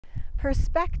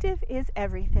Perspective is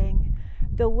everything.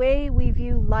 The way we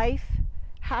view life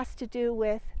has to do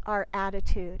with our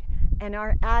attitude. And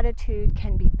our attitude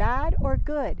can be bad or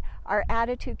good. Our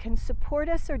attitude can support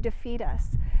us or defeat us.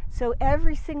 So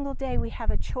every single day we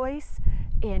have a choice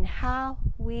in how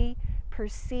we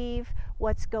perceive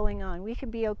what's going on. We can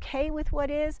be okay with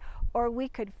what is, or we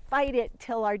could fight it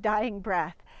till our dying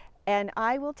breath. And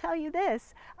I will tell you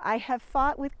this, I have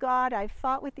fought with God, I've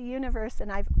fought with the universe,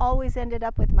 and I've always ended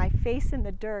up with my face in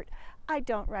the dirt. I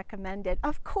don't recommend it.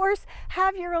 Of course,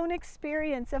 have your own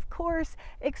experience. Of course,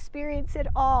 experience it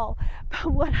all.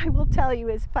 But what I will tell you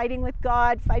is fighting with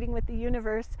God, fighting with the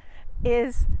universe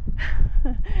is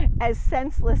as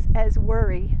senseless as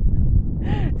worry.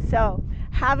 So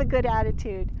have a good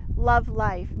attitude. Love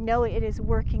life. Know it is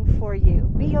working for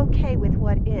you. Be okay with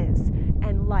what is,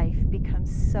 and life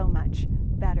becomes so much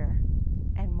better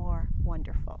and more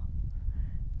wonderful.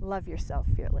 Love yourself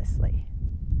fearlessly.